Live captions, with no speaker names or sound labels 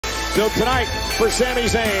So tonight, for Sami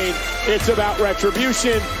Zayn, it's about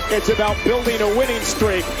retribution. It's about building a winning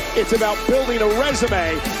streak. It's about building a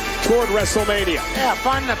resume toward WrestleMania. Yeah,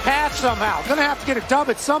 finding a path somehow. Gonna have to get a dub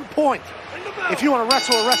at some point if you want to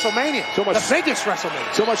wrestle at WrestleMania. The biggest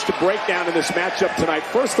WrestleMania. So much to break down in this matchup tonight.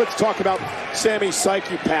 First, let's talk about Sami's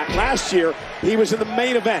psyche, Pat. Last year, he was in the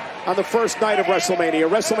main event on the first night of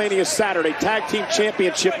WrestleMania Saturday, Tag Team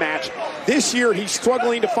Championship match. This year, he's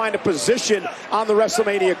struggling to find a position on the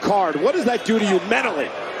WrestleMania card. What does that do to you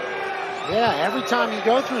mentally? Yeah, every time you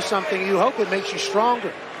go through something, you hope it makes you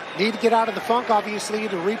stronger. Need to get out of the funk, obviously,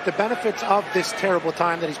 to reap the benefits of this terrible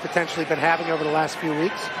time that he's potentially been having over the last few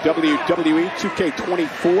weeks. WWE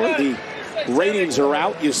 2K24, the ratings are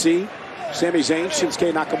out, you see. Sami Zayn,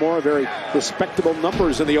 Shinsuke Nakamura, very respectable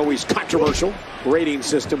numbers in the always controversial rating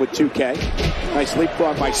system with 2K. Nice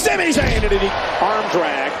leapfrog by Sami Zayn and an arm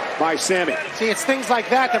drag by Sami. See, it's things like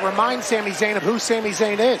that that remind Sami Zayn of who Sami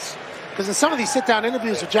Zayn is. Because in some of these sit-down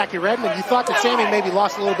interviews with Jackie Redmond, you thought that Sami maybe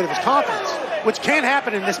lost a little bit of his confidence, which can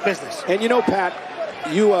happen in this business. And you know, Pat,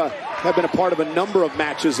 you have been a part of a number of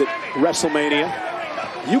matches at WrestleMania.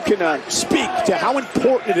 You can speak to how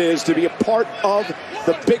important it is to be a part of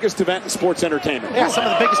the biggest event in sports entertainment. Yeah, some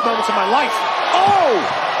of the biggest moments of my life. Oh!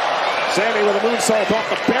 Sami with a moonsault off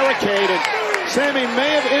the barricade, and Sami may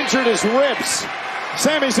have injured his ribs.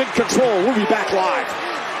 Sami's in control. We'll be back live.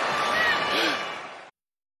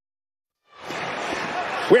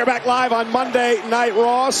 We are back live on Monday Night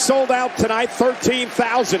Raw. Sold out tonight,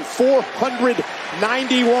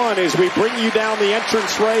 13,491 as we bring you down the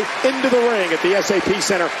entrance way into the ring at the SAP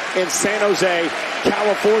Center in San Jose,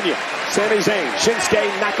 California. Sami Zayn, Shinsuke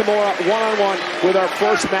Nakamura, one-on-one with our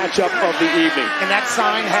first matchup of the evening. And that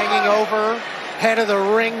sign hanging over head of the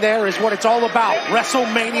ring there is what it's all about,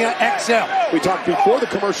 WrestleMania XL. We talked before the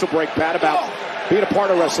commercial break, Pat, about being a part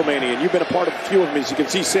of WrestleMania, and you've been a part of a few of them. As you can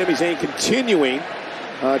see, Sami Zayn continuing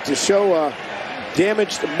to show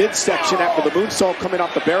damaged midsection after the moonsault coming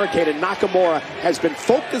off the barricade, and Nakamura has been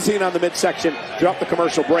focusing on the midsection throughout the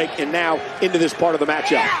commercial break and now into this part of the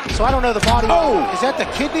matchup. So I don't know the body. Oh! Is that the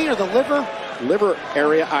kidney or the liver? Liver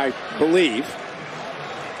area, I believe.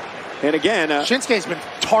 And again, Shinsuke's been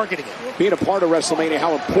targeting it. Being a part of WrestleMania,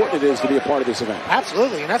 how important it is to be a part of this event.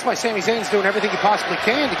 Absolutely, and that's why Sami Zayn's doing everything he possibly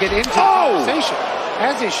can to get into the conversation,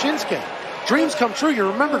 as is Shinsuke. Dreams come true.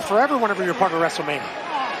 You're remembered forever whenever you're part of WrestleMania.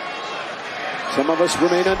 Some of us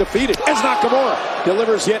remain undefeated as Nakamura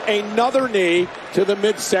delivers yet another knee to the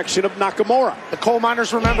midsection of Nakamura. The coal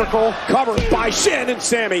miners remember, Cole. Covered by Shin, and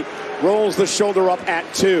Sami rolls the shoulder up at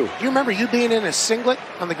 2. Do you remember you being in a singlet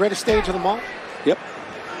on the greatest stage of them all? Yep.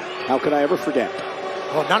 How could I ever forget?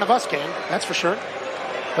 Well, none of us can, that's for sure.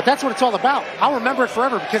 But that's what it's all about. I'll remember it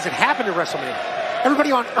forever because it happened at WrestleMania.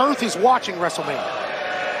 Everybody on earth is watching WrestleMania.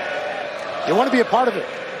 You want to be a part of it.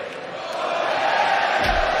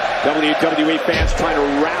 WWE fans trying to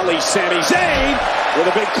rally Sami Zayn with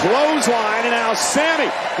a big clothesline, and now Sami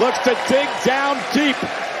looks to dig down deep.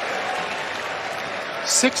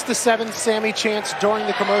 6 to 7 Sami chants during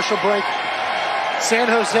the commercial break. San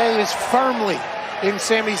Jose is firmly in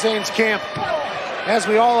Sami Zayn's camp, as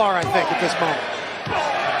we all are, I think, at this moment.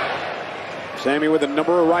 Sami with a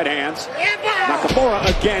number of right hands. Nakamura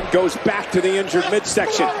again goes back to the injured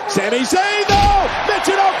midsection. Sami Zayn, though!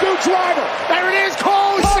 Michinoku driver! There it is,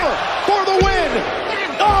 Cole! Cover for the win!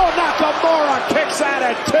 Oh, Nakamura kicks out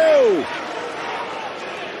at 2!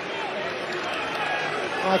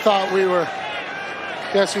 I thought we were...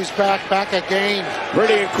 Guess who's back again.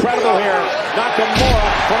 Pretty incredible here.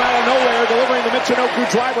 Nakamura from out of nowhere delivering the Michinoku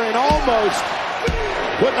driver and almost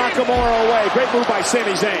put Nakamura away. Great move by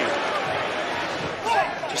Sami Zayn.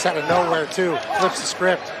 Just out of nowhere, too. Flips the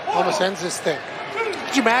script. Almost ends this thing.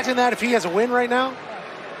 Could you imagine that if he has a win right now?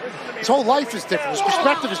 His whole life is different. His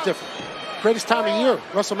perspective is different. Greatest time of year,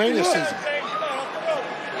 WrestleMania season.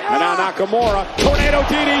 And now Nakamura, tornado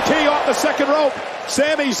DDT off the second rope.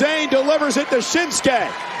 Sami Zayn delivers it to Shinsuke.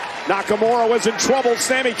 Nakamura was in trouble.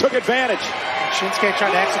 Sami took advantage. Shinsuke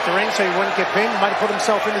tried to exit the ring so he wouldn't get pinned. He might have put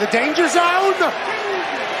himself into the danger zone.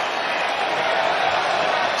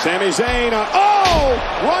 Sami Zayn,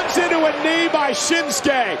 runs into a knee by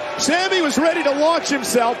Shinsuke. Sami was ready to launch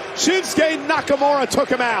himself. Shinsuke Nakamura took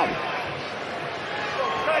him out.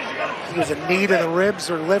 He was a knee to the ribs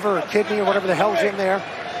or liver or kidney or whatever the hell's in there.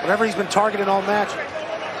 Whatever he's been targeting all match.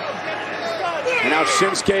 And now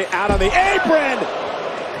Shinsuke out on the apron.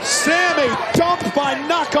 Sami dumped by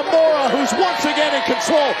Nakamura, who's once again in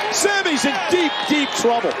control. Sami's in deep, deep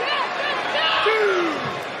trouble.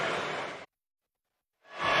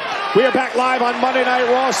 We are back live on Monday Night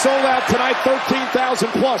Raw. Sold out tonight, 13,000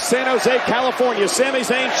 plus. San Jose, California. Sami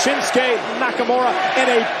Zayn, Shinsuke, Nakamura, and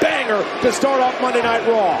a banger to start off Monday Night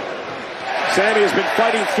Raw. Sami has been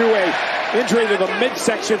fighting through a injury to the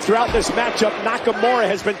midsection throughout this matchup. Nakamura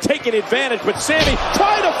has been taking advantage, but Sami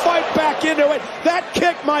trying to fight back into it. That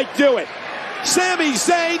kick might do it. Sami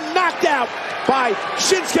Zayn knocked out by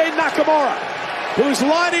Shinsuke Nakamura, who's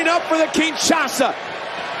lining up for the Kinshasa.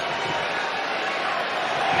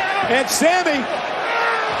 And Sami,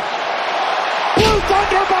 Blue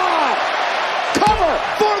Thunder Bomb, cover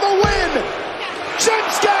for the win.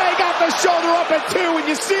 Shinsuke got the shoulder up at 2, and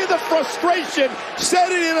you see the frustration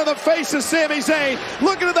setting into the face of Sami Zayn,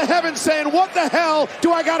 looking at the heavens saying, what the hell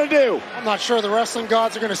do I got to do? I'm not sure the wrestling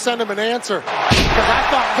gods are going to send him an answer, because I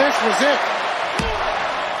thought this was it.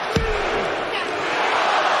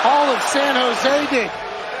 All of San Jose did.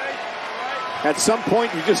 At some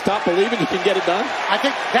point, you just stop believing you can get it done? I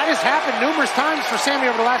think that has happened numerous times for Sami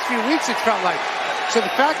over the last few weeks, it's felt like. So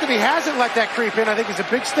the fact that he hasn't let that creep in, I think, is a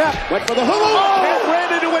big step. Went for the hula and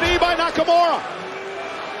ran into an E by Nakamura.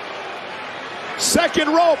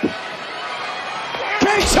 Second rope.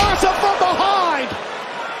 Kinshasa from behind.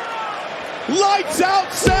 Lights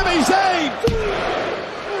out Sami Zayn.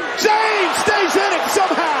 Zayn stays in it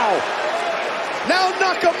somehow. Now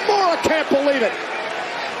Nakamura can't believe it.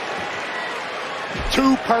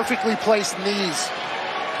 2 perfectly placed knees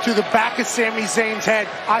to the back of Sami Zayn's head.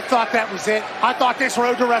 I thought that was it. I thought this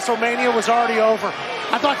road to WrestleMania was already over.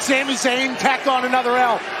 I thought Sami Zayn tacked on another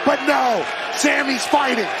L, but no, Sami's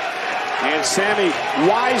fighting. And Sami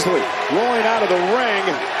wisely rolling out of the ring,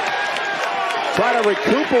 trying to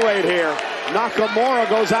recuperate here. Nakamura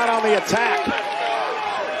goes out on the attack.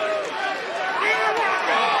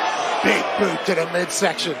 Big boot to the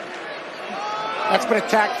midsection. That's been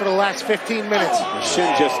attacked for the last 15 minutes.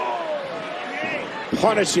 Shin just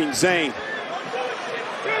punishing Zayn.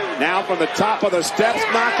 Now from the top of the steps,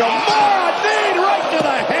 Nakamura, knee right to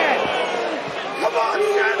the head. Come on,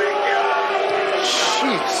 Sami.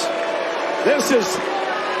 Jeez.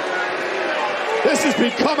 This has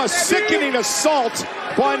become a sickening assault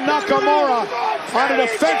by Nakamura on a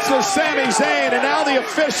defenseless Sami Zayn, and now the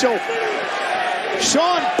official,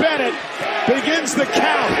 Sean Bennett, begins the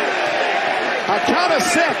count. A count of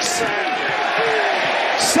 6, 7,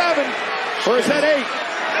 or is that 8?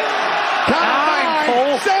 Count of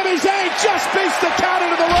 9. Sami Zayn just beats the count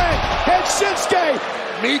into the ring. And Shinsuke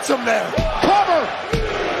meets him there. Cover.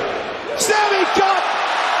 Sami got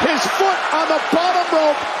his foot on the bottom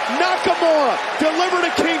rope. Nakamura delivered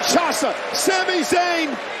to Kinshasa. Sami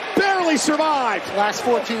Zayn barely survived. Last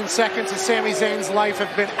 14 seconds of Sami Zayn's life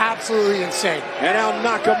have been absolutely insane. And now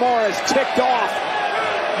Nakamura is ticked off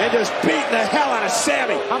and just beating the hell out of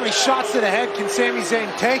Sami. How many shots to the head can Sami Zayn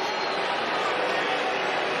take?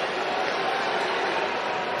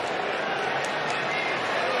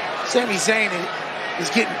 Sami Zayn is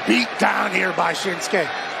getting beat down here by Shinsuke.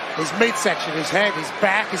 His midsection, his head, his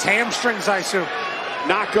back, his hamstrings, I assume.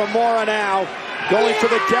 Nakamura now going for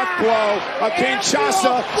the death blow of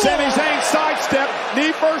Kinshasa. Sami Zayn sidestep,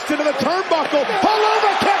 knee first into the turnbuckle.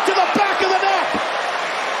 Haluva kick to the back of the neck.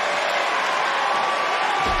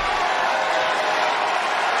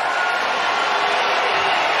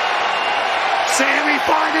 Sami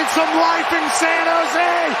finding some life in San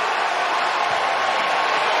Jose.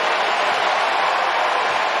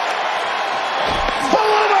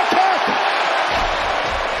 Haluva kick.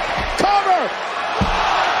 Cover.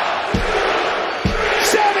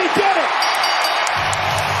 Sami did it.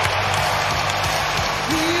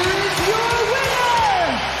 Here's your winner,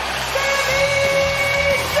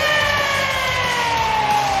 Sami Zayn!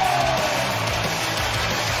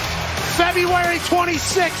 February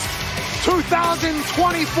 26th.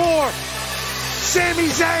 2024, Sami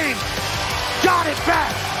Zayn got it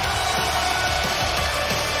back.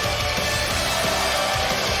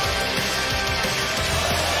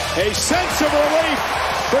 A sense of relief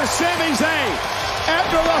for Sami Zayn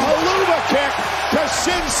after the Haluva kick to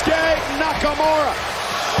Shinsuke Nakamura.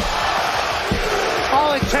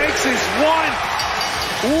 All it takes is one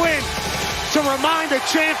win to remind a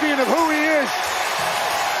champion of who he is.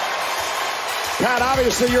 Pat,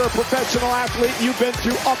 obviously you're a professional athlete. You've been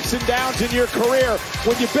through ups and downs in your career.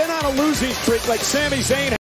 When you've been on a losing streak like Sami Zayn